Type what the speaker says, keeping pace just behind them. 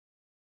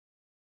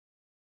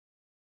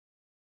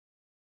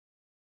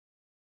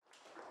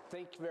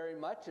Thank you very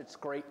much. It's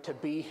great to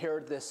be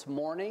here this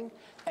morning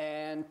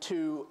and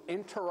to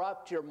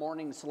interrupt your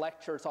morning's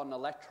lectures on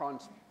electron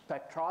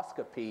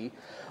spectroscopy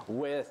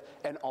with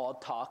an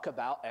odd talk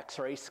about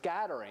X-ray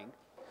scattering.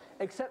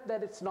 Except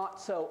that it's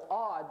not so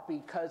odd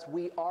because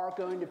we are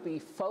going to be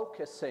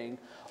focusing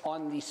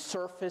on the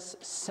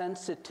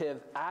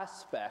surface-sensitive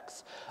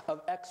aspects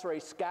of X-ray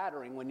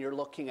scattering when you're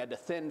looking at a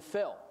thin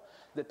film.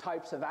 The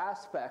types of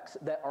aspects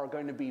that are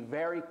going to be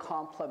very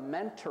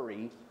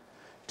complementary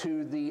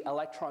to the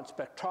electron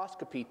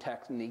spectroscopy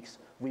techniques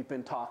we've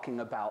been talking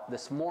about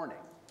this morning.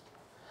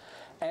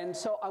 And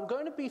so I'm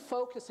going to be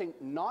focusing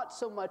not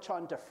so much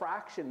on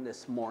diffraction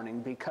this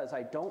morning because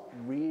I don't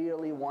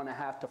really want to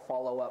have to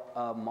follow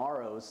up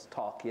Mauro's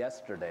talk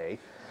yesterday.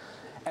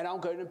 And I'm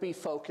going to be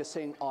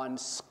focusing on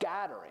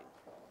scattering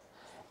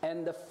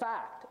and the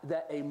fact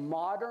that a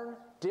modern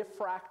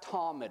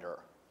diffractometer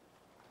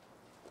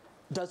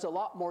does a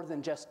lot more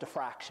than just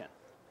diffraction.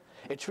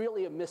 It's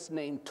really a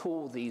misnamed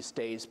tool these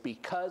days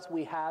because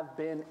we have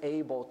been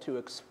able to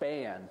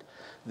expand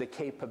the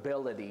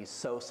capabilities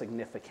so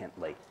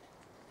significantly.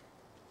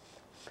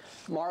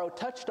 Mauro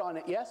touched on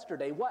it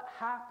yesterday. What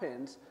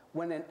happens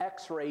when an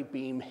X-ray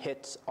beam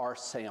hits our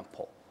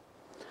sample?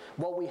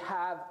 Well, we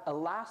have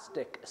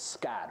elastic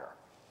scatter,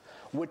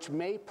 which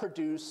may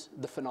produce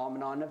the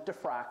phenomenon of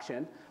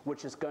diffraction,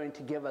 which is going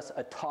to give us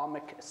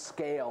atomic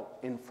scale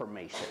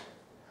information.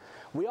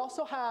 We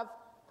also have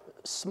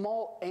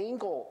small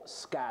angle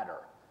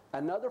scatter,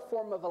 another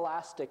form of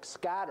elastic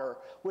scatter,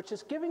 which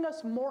is giving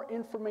us more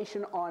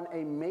information on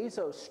a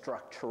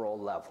mesostructural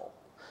level,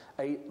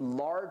 a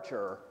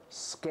larger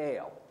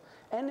scale,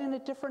 and in a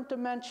different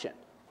dimension.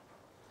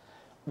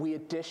 We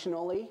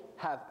additionally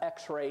have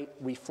X-ray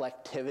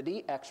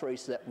reflectivity,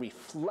 X-rays that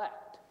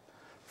reflect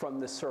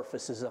from the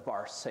surfaces of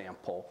our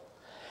sample.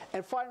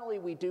 And finally,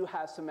 we do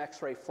have some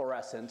X-ray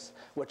fluorescence,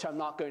 which I'm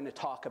not going to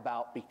talk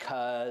about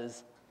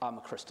because I'm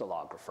a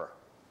crystallographer.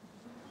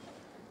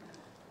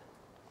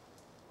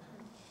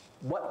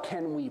 What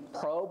can we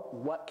probe?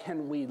 What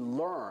can we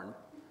learn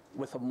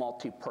with a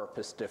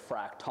multi-purpose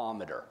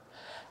diffractometer?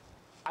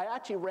 I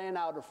actually ran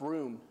out of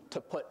room to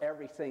put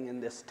everything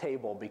in this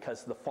table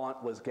because the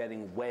font was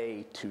getting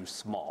way too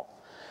small.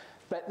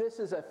 But this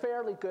is a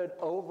fairly good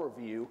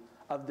overview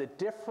of the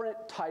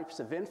different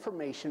types of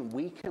information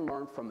we can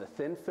learn from a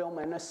thin film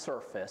and a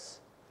surface.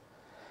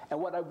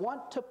 And what I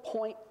want to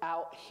point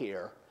out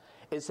here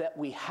is that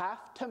we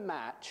have to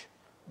match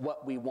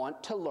what we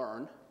want to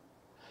learn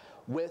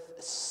with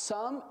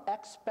some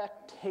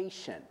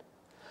expectation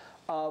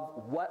of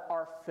what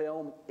our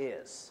film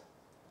is,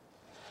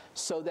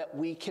 so that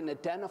we can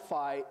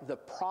identify the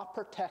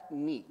proper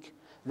technique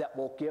that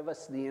will give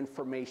us the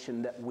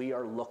information that we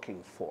are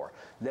looking for.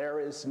 There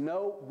is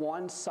no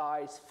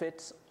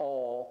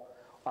one-size-fits-all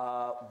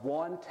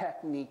one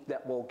technique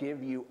that will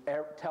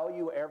tell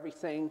you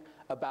everything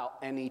about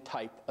any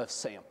type of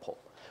sample.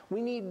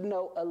 We need to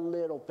know a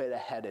little bit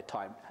ahead of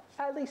time,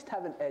 at least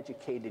have an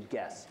educated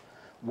guess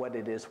what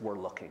it is we're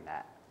looking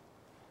at.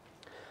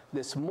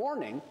 This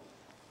morning,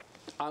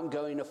 I'm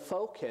going to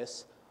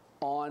focus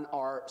on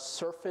our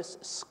surface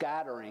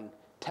scattering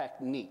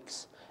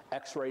techniques,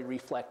 X-ray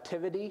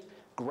reflectivity,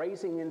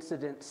 grazing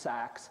incident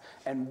sacks,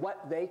 and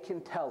what they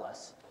can tell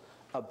us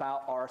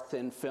about our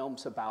thin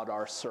films, about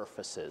our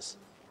surfaces.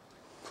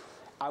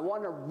 I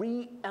want to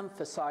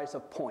re-emphasize a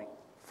point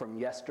from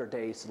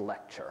yesterday's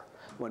lecture.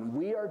 When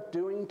we are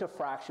doing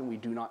diffraction, we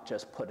do not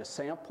just put a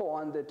sample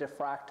on the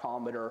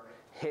diffractometer,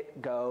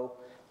 hit go,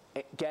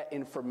 get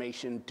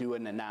information, do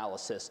an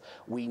analysis.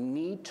 We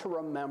need to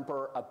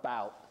remember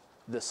about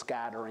the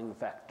scattering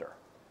vector.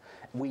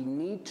 We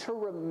need to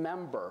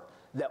remember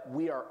that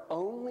we are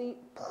only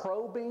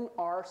probing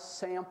our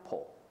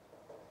sample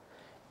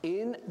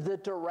in the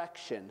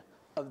direction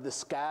of the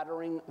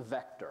scattering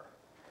vector.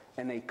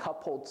 In a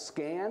coupled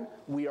scan,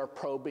 we are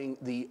probing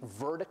the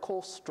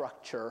vertical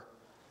structure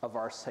of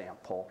our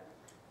sample.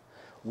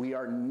 We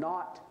are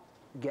not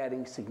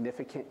getting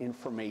significant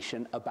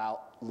information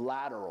about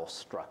lateral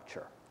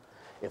structure.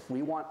 If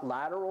we want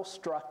lateral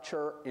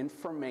structure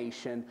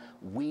information,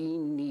 we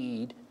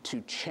need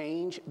to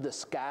change the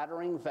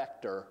scattering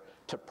vector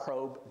to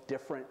probe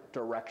different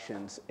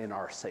directions in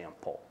our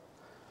sample.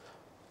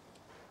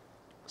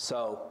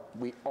 So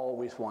we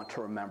always want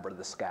to remember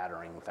the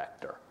scattering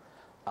vector.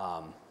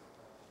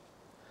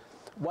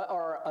 What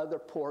are our other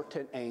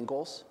important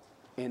angles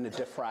in a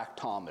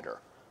diffractometer?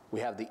 We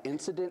have the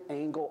incident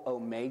angle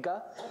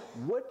omega,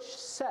 which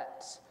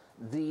sets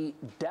the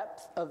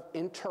depth of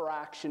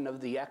interaction of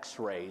the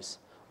X-rays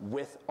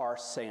with our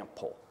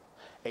sample.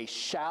 A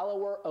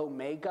shallower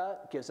omega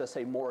gives us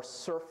a more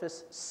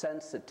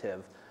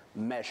surface-sensitive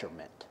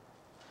measurement.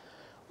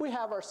 We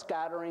have our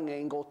scattering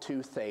angle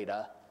 2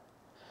 theta.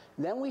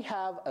 Then we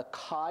have a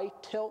chi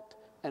tilt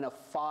and a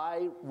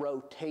phi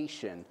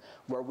rotation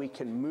where we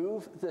can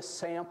move the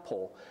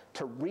sample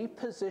to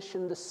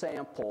reposition the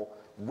sample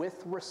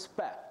with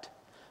respect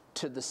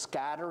to the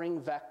scattering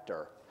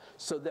vector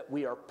so that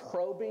we are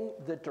probing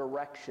the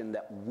direction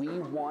that we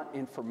want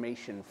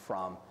information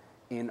from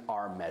in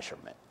our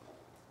measurement.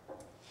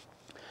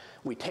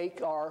 We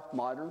take our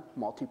modern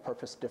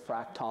multi-purpose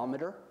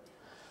diffractometer,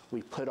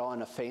 we put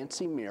on a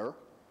fancy mirror,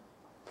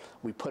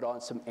 we put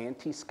on some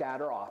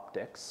anti-scatter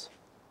optics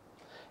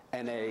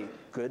and a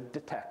good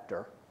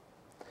detector,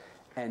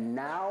 and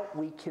now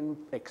we can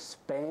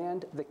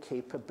expand the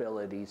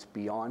capabilities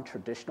beyond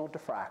traditional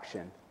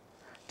diffraction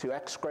to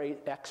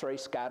X-ray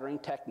scattering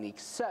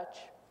techniques such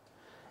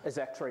as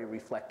X-ray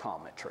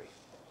reflectometry.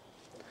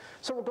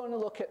 So we're going to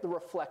look at the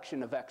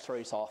reflection of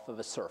X-rays off of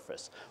a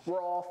surface.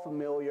 We're all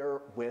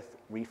familiar with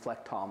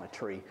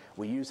reflectometry.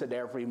 We use it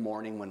every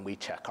morning when we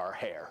check our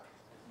hair.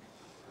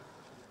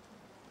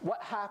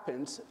 What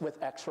happens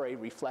with X-ray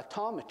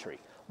reflectometry?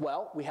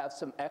 Well, we have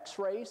some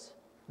X-rays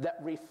that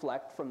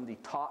reflect from the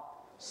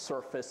top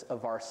surface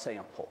of our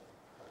sample.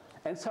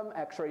 And some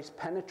X-rays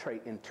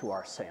penetrate into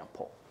our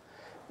sample.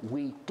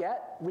 We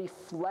get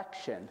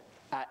reflection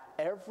at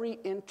every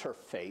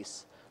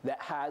interface that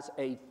has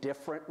a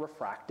different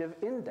refractive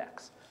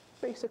index.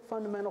 Basic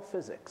fundamental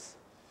physics.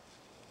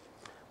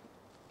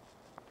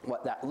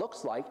 What that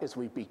looks like is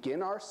we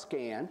begin our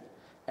scan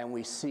and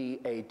we see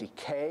a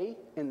decay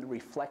in the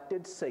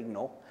reflected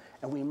signal,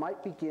 and we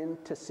might begin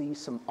to see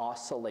some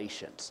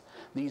oscillations.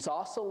 These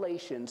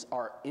oscillations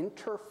are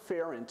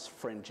interference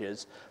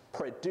fringes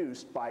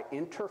produced by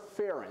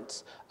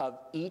interference of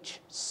each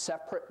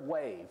separate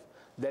wave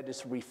that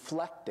is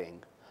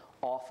reflecting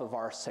off of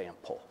our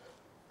sample.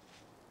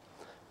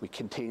 We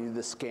continue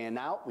the scan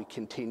out, we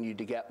continue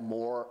to get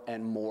more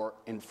and more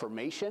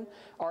information.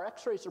 Our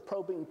X-rays are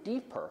probing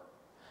deeper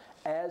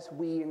as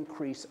we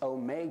increase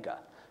omega.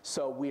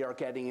 So we are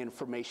getting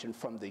information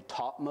from the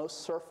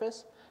topmost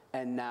surface,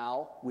 and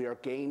now we are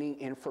gaining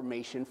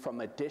information from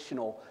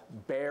additional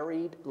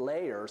buried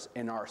layers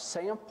in our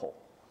sample.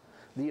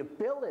 The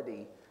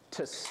ability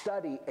to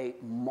study a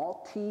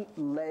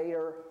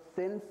multi-layer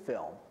thin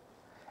film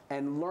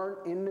and learn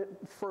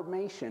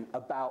information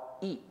about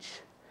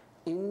each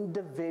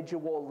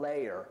individual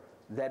layer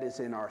that is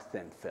in our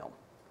thin film.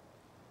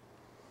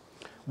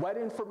 What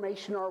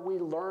information are we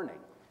learning?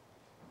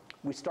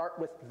 We start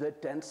with the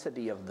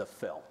density of the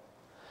film.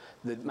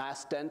 The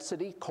mass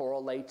density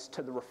correlates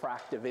to the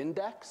refractive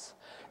index,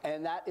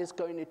 and that is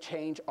going to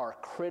change our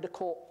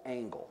critical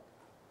angle.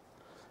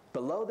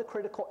 Below the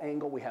critical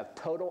angle, we have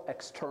total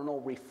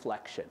external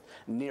reflection.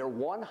 Near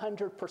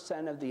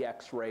 100% of the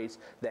X-rays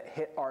that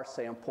hit our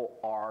sample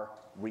are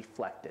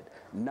reflected.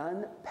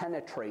 None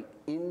penetrate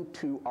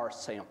into our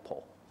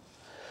sample.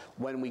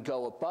 When we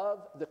go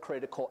above the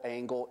critical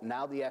angle,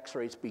 now the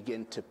X-rays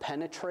begin to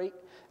penetrate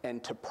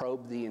and to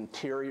probe the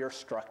interior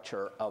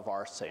structure of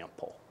our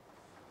sample.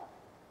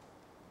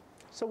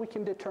 So we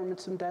can determine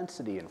some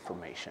density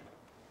information.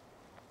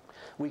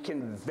 We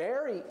can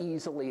very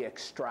easily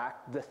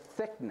extract the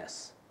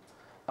thickness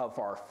of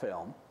our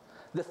film,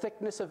 the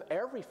thickness of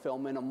every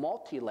film in a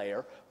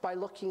multi-layer, by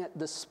looking at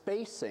the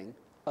spacing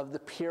of the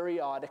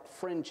periodic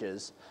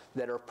fringes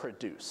that are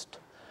produced.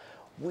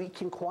 We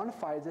can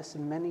quantify this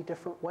in many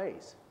different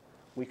ways.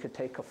 We could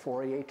take a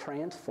Fourier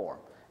transform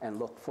and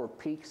look for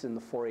peaks in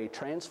the Fourier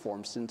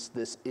transform, since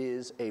this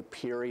is a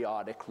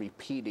periodic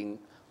repeating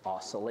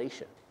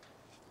oscillation.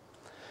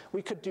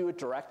 We could do a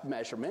direct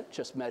measurement,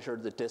 just measure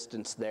the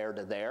distance there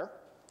to there,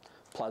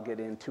 plug it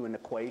into an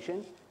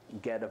equation,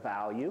 get a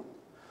value.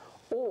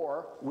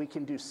 Or we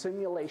can do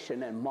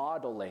simulation and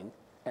modeling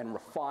and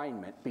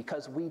refinement,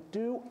 because we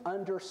do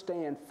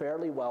understand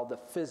fairly well the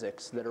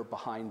physics that are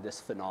behind this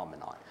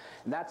phenomenon.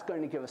 And that's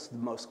going to give us the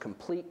most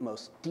complete,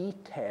 most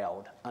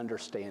detailed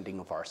understanding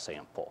of our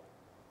sample.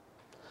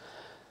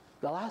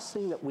 The last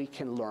thing that we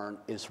can learn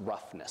is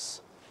roughness.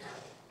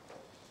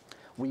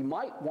 We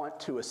might want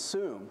to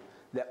assume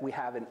that we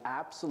have an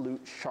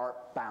absolute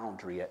sharp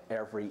boundary at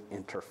every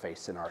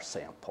interface in our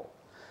sample.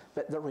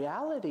 But the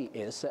reality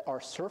is that our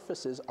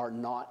surfaces are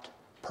not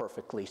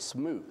perfectly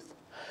smooth.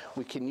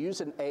 We can use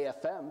an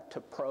AFM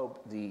to probe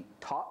the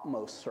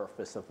topmost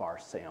surface of our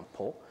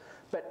sample,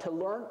 but to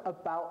learn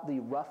about the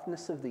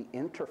roughness of the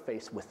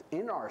interface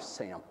within our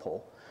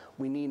sample,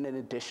 we need an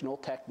additional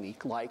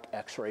technique like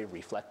X-ray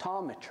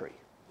reflectometry.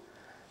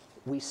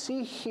 We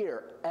see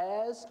here,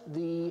 as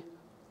the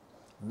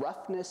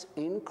roughness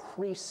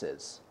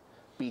increases,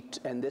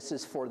 and this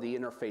is for the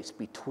interface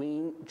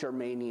between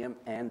germanium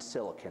and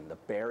silicon, the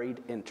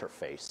buried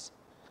interface,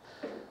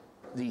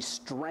 the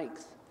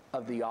strength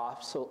of the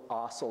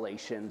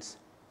oscillations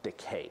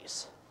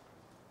decays.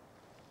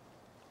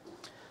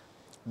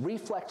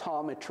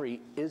 Reflectometry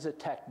is a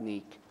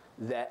technique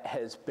that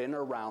has been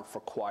around for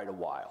quite a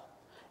while.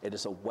 It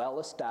is a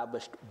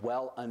well-established,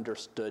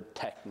 well-understood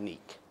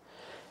technique.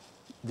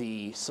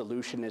 The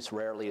solution is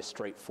rarely as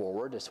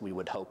straightforward as we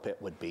would hope it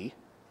would be,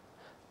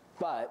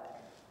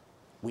 but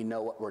we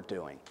know what we're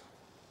doing.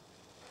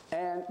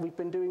 And we've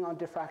been doing on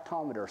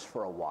diffractometers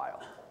for a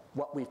while.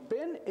 What we've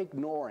been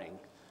ignoring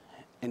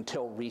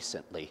until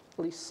recently, at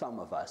least some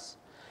of us,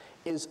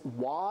 is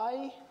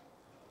why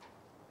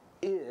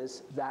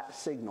is that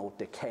signal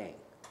decaying?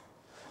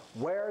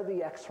 Where are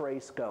the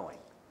X-rays going?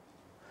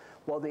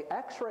 Well, the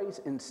X-rays,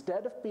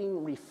 instead of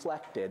being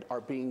reflected, are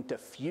being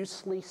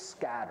diffusely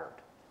scattered.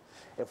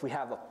 If we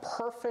have a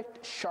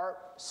perfect,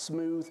 sharp,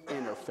 smooth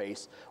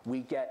interface,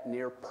 we get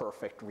near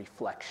perfect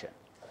reflection.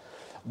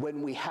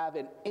 When we have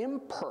an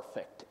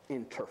imperfect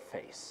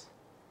interface,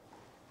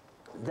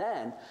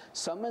 then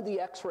some of the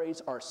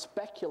X-rays are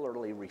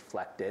specularly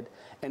reflected,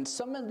 and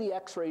some of the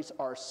X-rays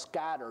are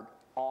scattered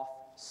off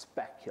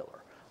specular,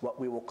 what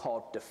we will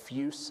call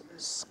diffuse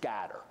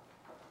scatter.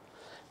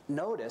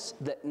 Notice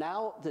that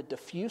now the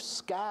diffuse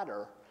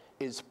scatter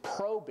is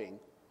probing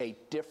a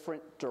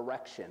different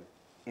direction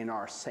in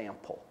our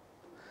sample,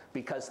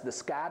 because the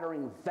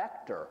scattering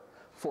vector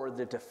for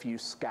the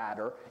diffuse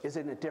scatter is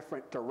in a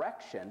different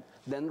direction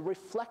than the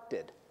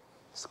reflected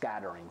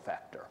scattering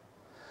vector.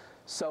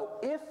 So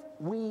if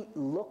we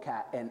look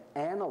at and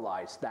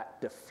analyze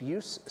that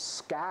diffuse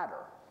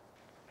scatter,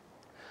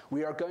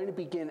 we are going to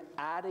begin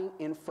adding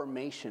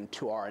information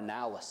to our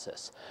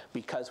analysis,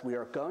 because we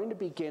are going to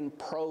begin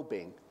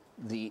probing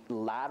the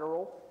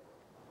lateral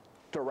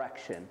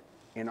direction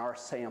in our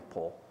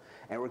sample,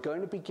 and we're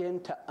going to begin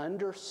to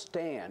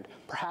understand,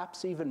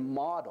 perhaps even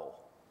model,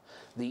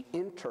 the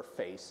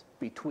interface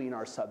between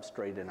our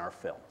substrate and our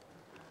film.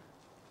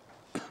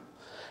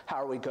 How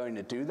are we going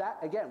to do that?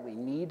 Again, we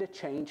need to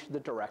change the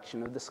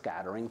direction of the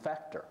scattering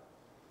vector.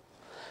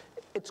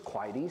 It's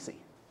quite easy.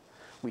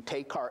 We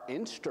take our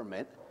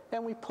instrument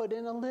and we put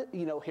in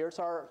here's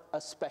a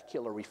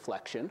specular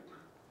reflection,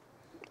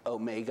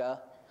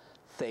 omega,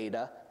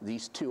 theta.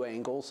 These two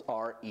angles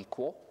are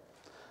equal.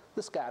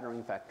 The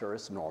scattering vector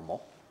is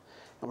normal.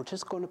 And we're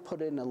just going to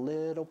put in a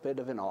little bit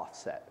of an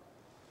offset.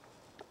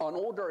 On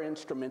older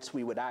instruments,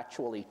 we would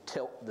actually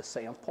tilt the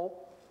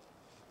sample.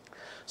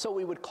 So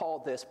we would call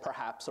this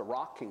perhaps a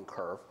rocking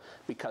curve,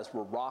 because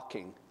we're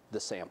rocking the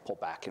sample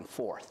back and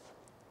forth.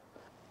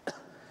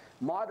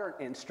 Modern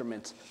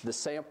instruments, the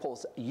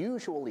sample's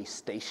usually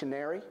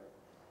stationary,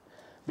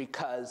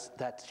 because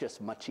that's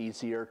just much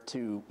easier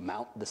to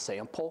mount the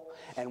sample,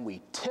 and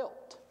we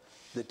tilt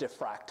the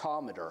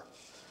diffractometer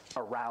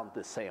around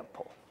the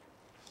sample.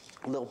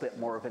 A little bit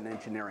more of an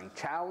engineering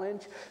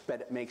challenge, but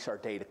it makes our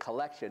data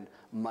collection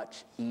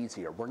much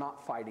easier. We're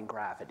not fighting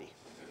gravity.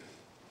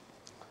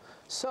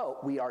 So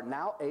we are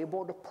now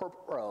able to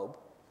probe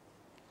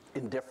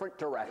in different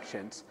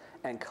directions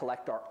and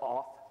collect our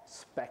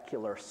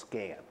off-specular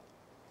scan.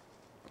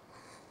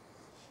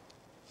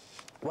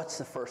 What's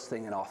the first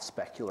thing an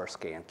off-specular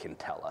scan can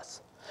tell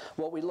us?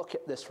 Well, we look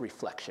at this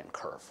reflection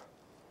curve.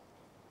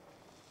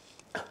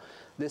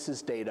 This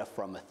is data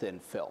from a thin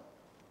film.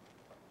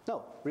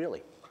 No,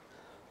 really.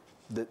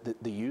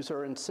 The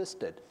user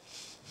insisted,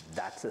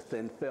 that's a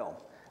thin film.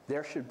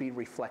 There should be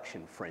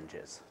reflection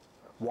fringes.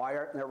 Why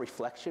aren't there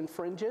reflection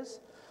fringes?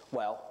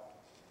 Well,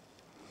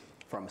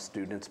 from a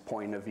student's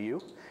point of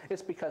view,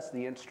 it's because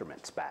the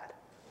instrument's bad.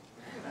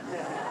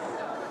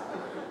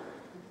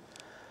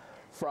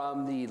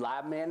 From the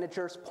lab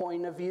manager's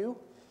point of view,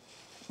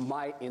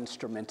 my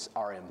instruments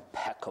are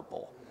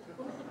impeccable.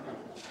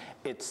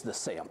 It's the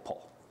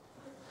sample.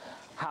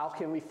 How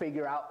can we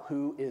figure out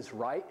who is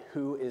right,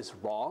 who is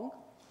wrong?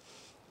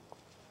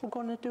 We're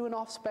going to do an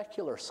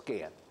off-specular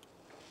scan.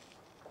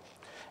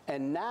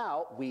 And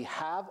now we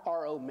have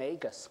our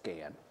omega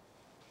scan,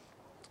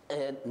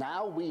 and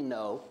now we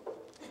know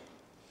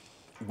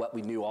what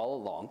we knew all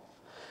along.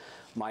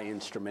 My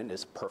instrument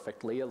is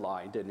perfectly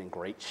aligned and in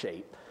great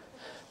shape,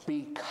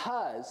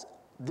 because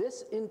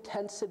this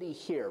intensity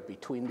here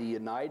between the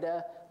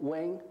Oneida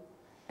wing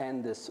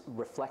and this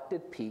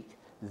reflected peak,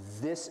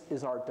 this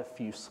is our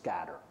diffuse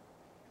scatter.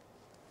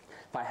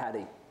 If I had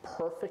a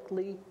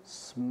perfectly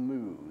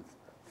smooth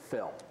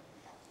film,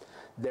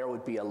 there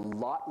would be a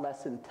lot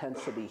less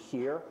intensity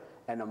here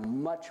and a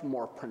much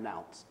more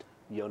pronounced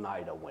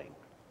Oneida wing.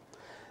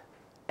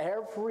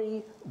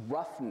 Every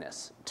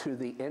roughness to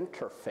the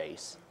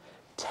interface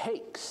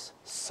takes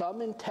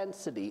some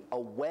intensity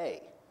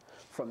away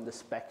from the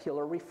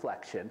specular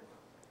reflection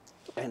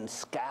and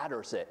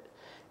scatters it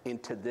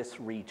into this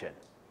region.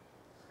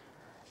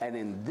 And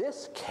in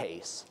this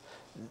case,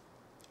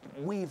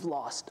 we've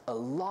lost a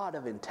lot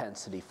of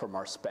intensity from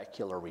our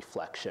specular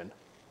reflection,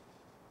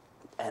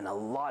 and a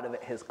lot of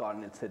it has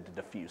gone into the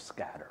diffuse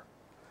scatter.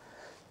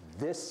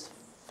 This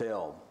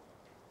film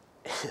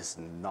is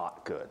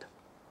not good.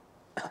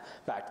 In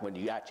fact, when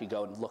you actually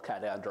go and look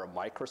at it under a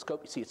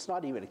microscope, you see it's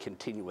not even a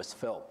continuous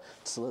film.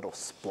 It's little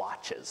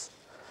splotches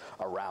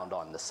around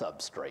on the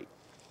substrate.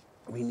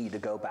 We need to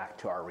go back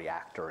to our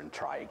reactor and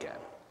try again.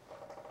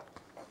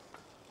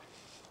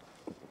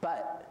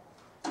 But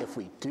if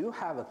we do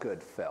have a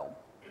good film,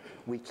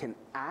 we can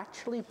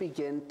actually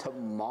begin to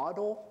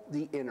model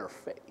the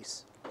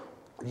interface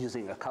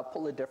using a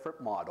couple of different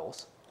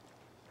models,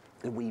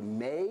 and we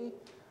may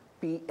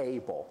be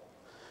able,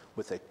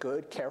 with a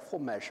good, careful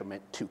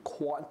measurement, to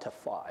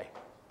quantify,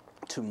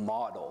 to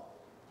model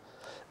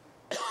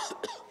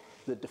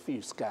the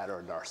diffuse scatter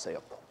in our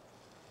sample.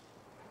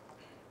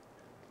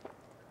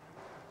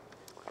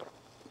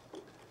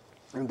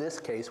 In this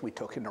case, we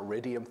took an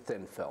iridium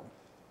thin film,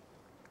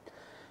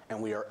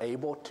 and we are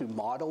able to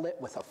model it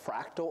with a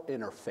fractal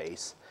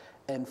interface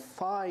and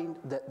find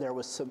that there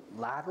was some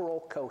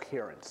lateral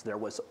coherence. There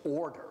was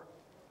order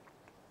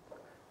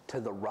to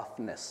the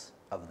roughness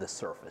of the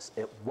surface.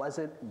 It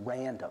wasn't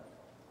random.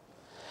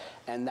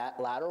 And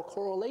that lateral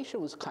correlation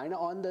was kind of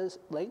on the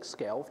length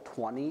scale of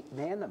 20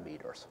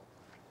 nanometers.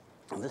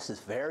 And this is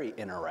very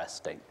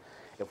interesting.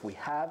 If we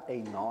have a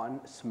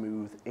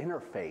non-smooth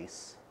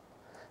interface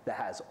that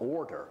has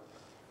order,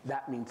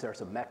 that means there's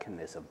a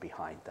mechanism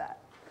behind that.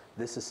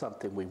 This is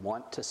something we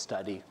want to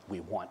study, we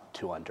want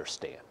to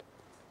understand.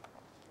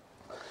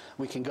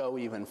 We can go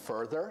even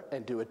further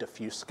and do a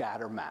diffuse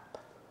scatter map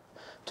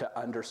to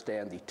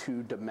understand the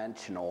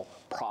two-dimensional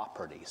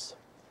properties.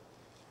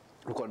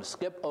 I'm going to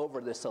skip over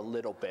this a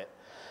little bit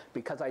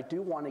because I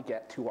do want to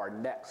get to our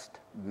next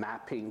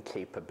mapping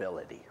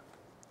capability,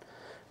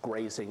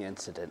 grazing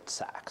incident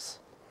sacks.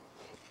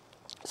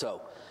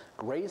 So,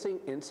 grazing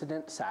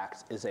incident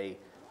sacks is a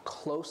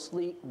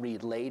closely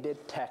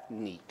related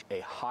technique,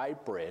 a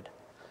hybrid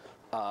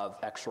of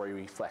X-ray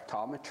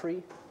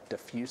reflectometry,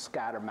 diffuse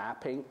scatter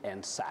mapping,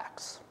 and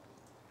sacks.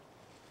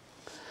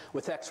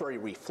 With X-ray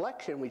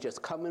reflection, we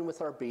just come in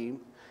with our beam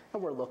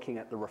and we're looking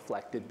at the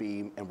reflected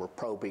beam and we're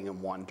probing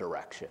in one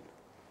direction.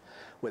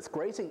 With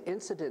grazing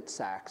incident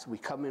sacks, we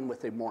come in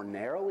with a more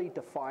narrowly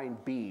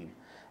defined beam,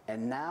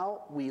 and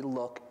now we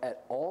look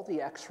at all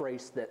the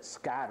X-rays that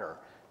scatter,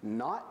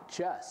 not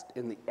just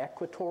in the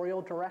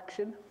equatorial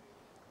direction,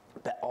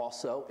 but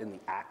also in the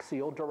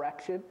axial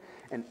direction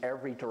and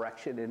every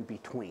direction in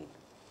between.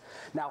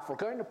 Now, if we're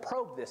going to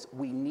probe this,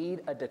 we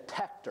need a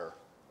detector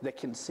that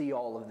can see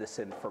all of this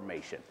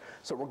information.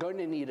 So we're going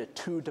to need a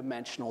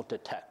two-dimensional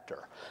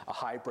detector, a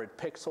hybrid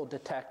pixel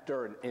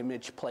detector, an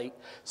image plate,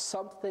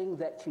 something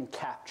that can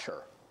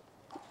capture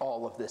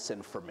all of this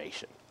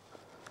information.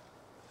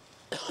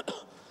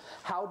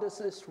 How does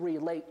this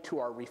relate to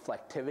our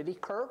reflectivity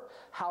curve?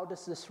 How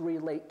does this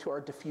relate to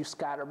our diffuse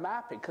scatter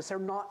mapping? Because they're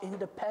not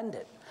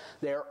independent.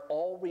 They're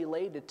all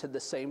related to the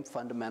same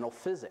fundamental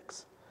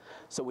physics.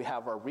 So we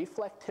have our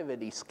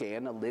reflectivity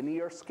scan, a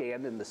linear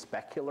scan in the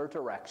specular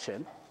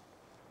direction,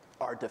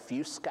 our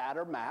diffuse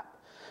scatter map,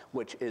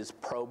 which is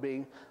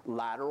probing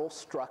lateral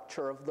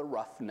structure of the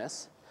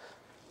roughness,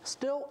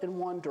 still in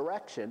one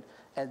direction,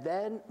 and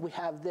then we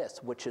have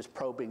this, which is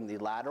probing the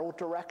lateral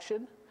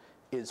direction,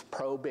 is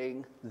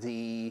probing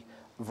the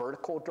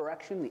vertical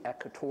direction, the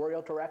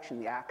equatorial direction,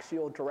 the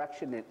axial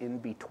direction, and in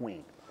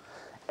between.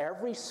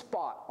 Every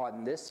spot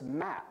on this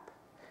map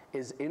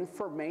is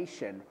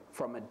information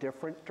from a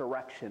different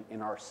direction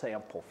in our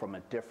sample, from a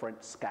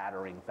different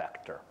scattering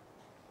vector.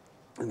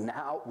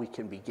 Now we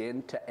can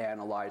begin to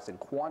analyze and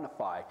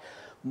quantify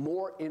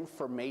more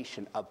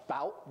information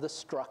about the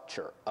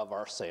structure of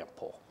our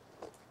sample.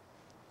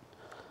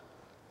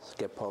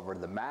 Skip over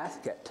the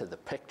math, get to the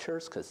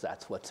pictures, because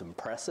that's what's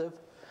impressive.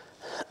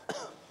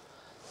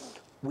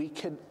 We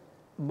can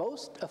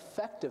most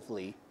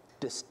effectively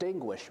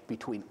distinguish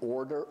between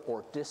order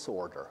or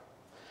disorder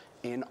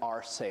in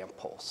our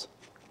samples.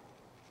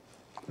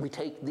 We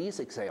take these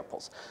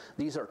examples.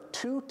 These are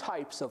two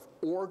types of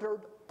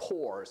ordered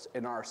pores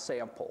in our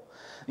sample.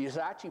 These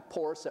are actually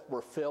pores that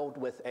were filled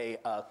with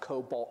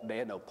cobalt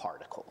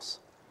nanoparticles.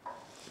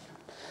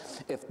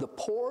 If the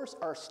pores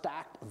are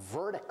stacked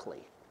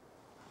vertically,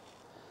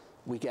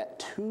 we get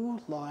two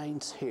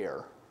lines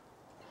here,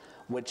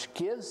 which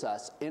gives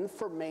us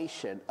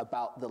information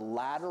about the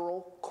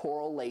lateral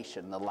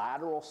correlation, the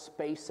lateral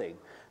spacing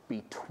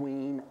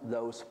between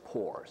those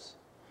pores.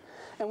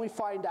 And we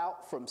find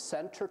out from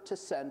center to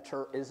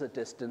center is a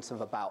distance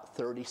of about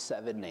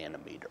 37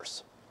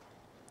 nanometers.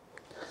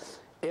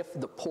 If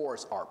the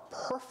pores are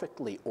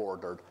perfectly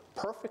ordered,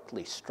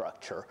 perfectly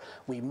structured,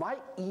 we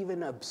might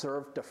even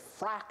observe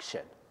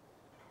diffraction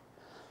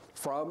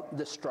from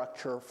the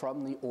structure,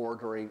 from the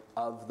ordering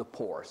of the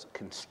pores,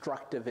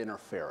 constructive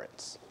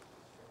interference.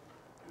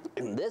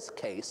 In this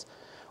case,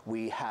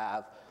 we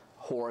have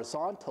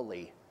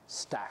horizontally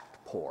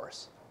stacked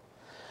pores.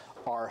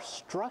 Our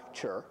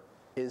structure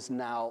is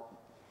now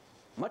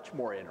much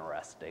more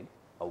interesting,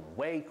 a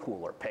way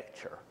cooler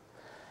picture,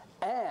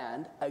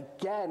 and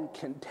again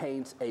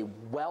contains a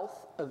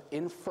wealth of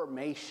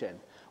information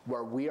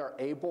where we are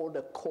able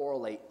to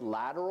correlate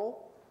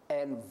lateral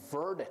and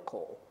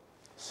vertical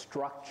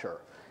structure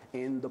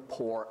in the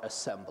pore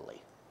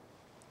assembly.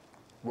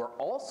 We're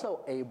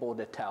also able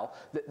to tell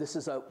that this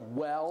is a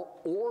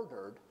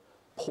well-ordered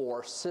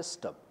pore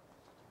system.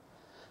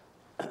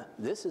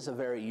 This is a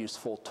very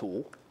useful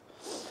tool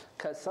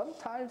because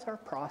sometimes our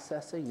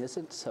processing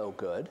isn't so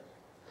good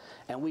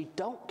and we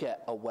don't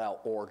get a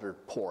well-ordered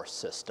pore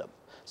system.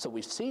 So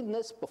we've seen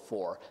this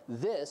before.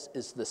 This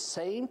is the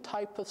same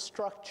type of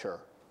structure,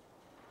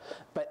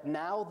 but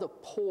now the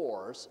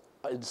pores,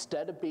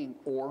 instead of being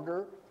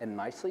ordered and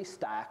nicely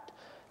stacked,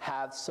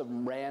 have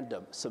some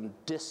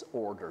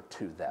disorder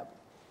to them.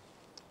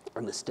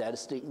 And instead of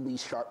seeing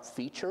these sharp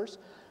features,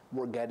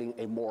 we're getting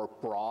a more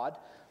broad,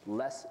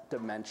 less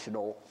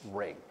dimensional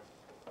ring.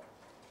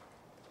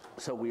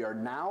 So we are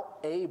now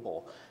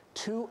able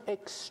to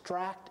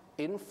extract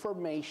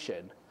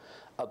information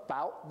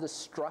about the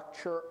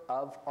structure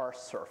of our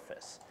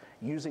surface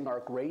using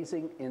our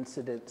grazing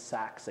incident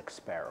sacks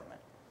experiment.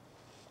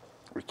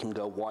 We can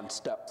go one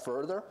step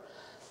further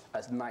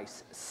a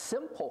nice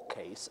simple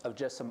case of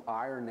just some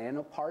iron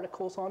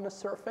nanoparticles on the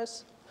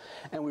surface,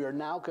 and we are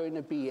now going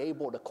to be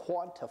able to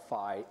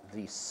quantify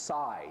the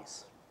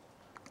size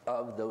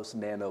of those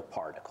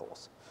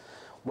nanoparticles.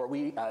 Where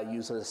we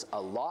use this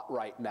a lot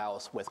right now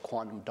is with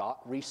quantum dot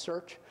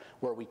research,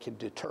 where we can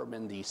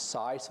determine the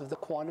size of the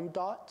quantum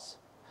dots,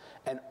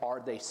 and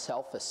are they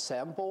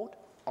self-assembled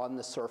on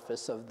the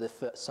surface of the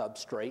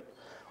substrate,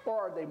 or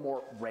are they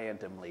more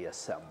randomly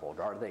assembled?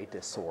 Are they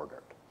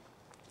disordered?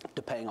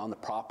 Depending on the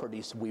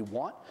properties we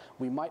want,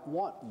 we might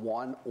want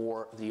one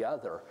or the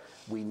other.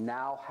 We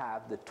now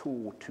have the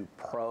tool to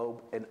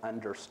probe and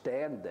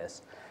understand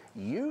this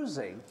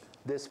using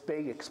this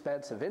big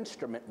expensive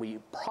instrument we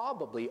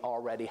probably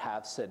already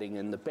have sitting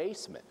in the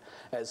basement,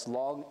 as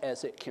long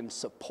as it can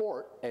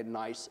support a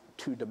nice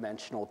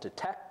two-dimensional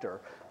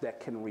detector that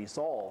can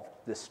resolve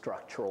this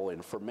structural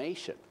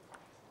information.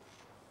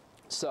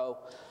 So,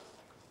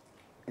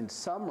 in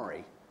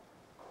summary,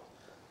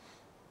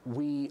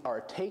 we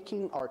are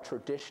taking our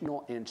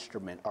traditional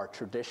instrument, our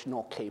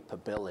traditional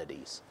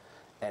capabilities,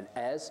 and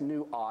as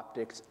new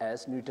optics,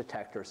 as new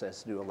detectors,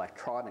 as new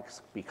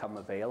electronics become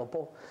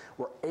available,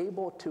 we're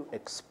able to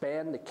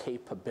expand the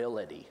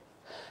capability.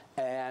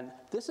 And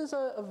this is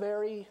a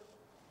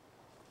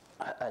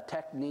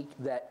technique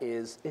that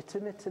it's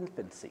in its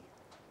infancy.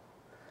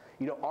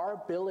 You know, our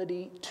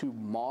ability to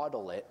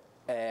model it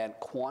and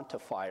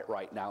quantify it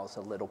right now is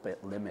a little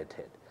bit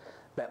limited,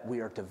 but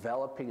we are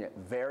developing it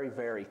very,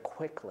 very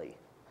quickly.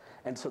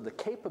 And so the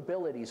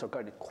capabilities are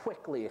going to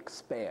quickly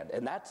expand,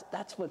 and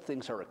that's when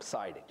things are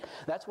exciting.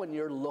 That's when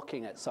you're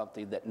looking at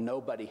something that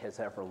nobody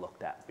has ever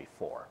looked at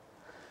before.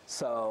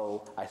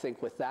 So I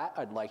think with that,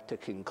 I'd like to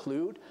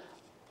conclude.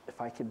 If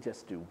I can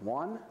just do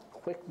one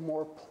quick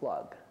more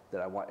plug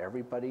that I want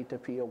everybody to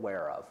be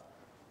aware of.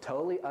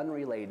 Totally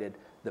unrelated,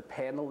 the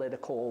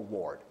Panalytical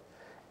Award.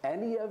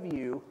 Any of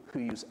you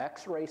who use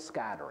X-ray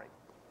scattering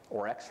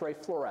or X-ray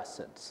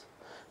fluorescence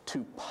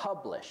to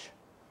publish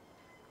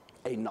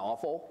a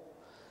novel,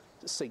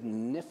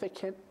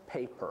 significant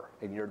paper,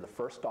 and you're the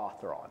first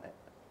author on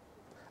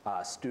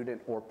it,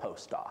 student or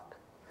postdoc,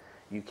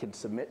 you can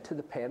submit to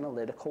the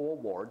Panalytical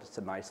Award. It's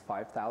a nice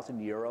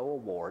 €5,000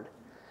 award.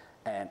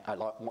 And I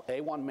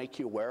want to make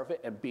you aware of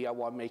it, and B, I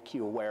want to make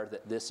you aware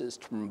that this is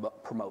to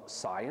promote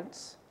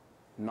science,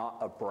 not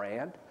a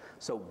brand.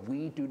 So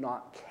we do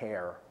not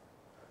care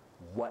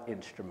what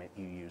instrument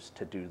you use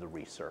to do the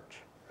research.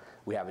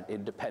 We have an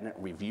independent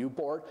review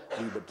board.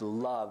 We would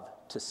love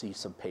to see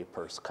some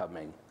papers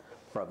coming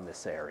from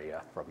this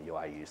area, from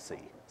UIUC.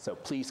 So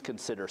please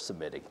consider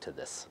submitting to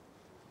this.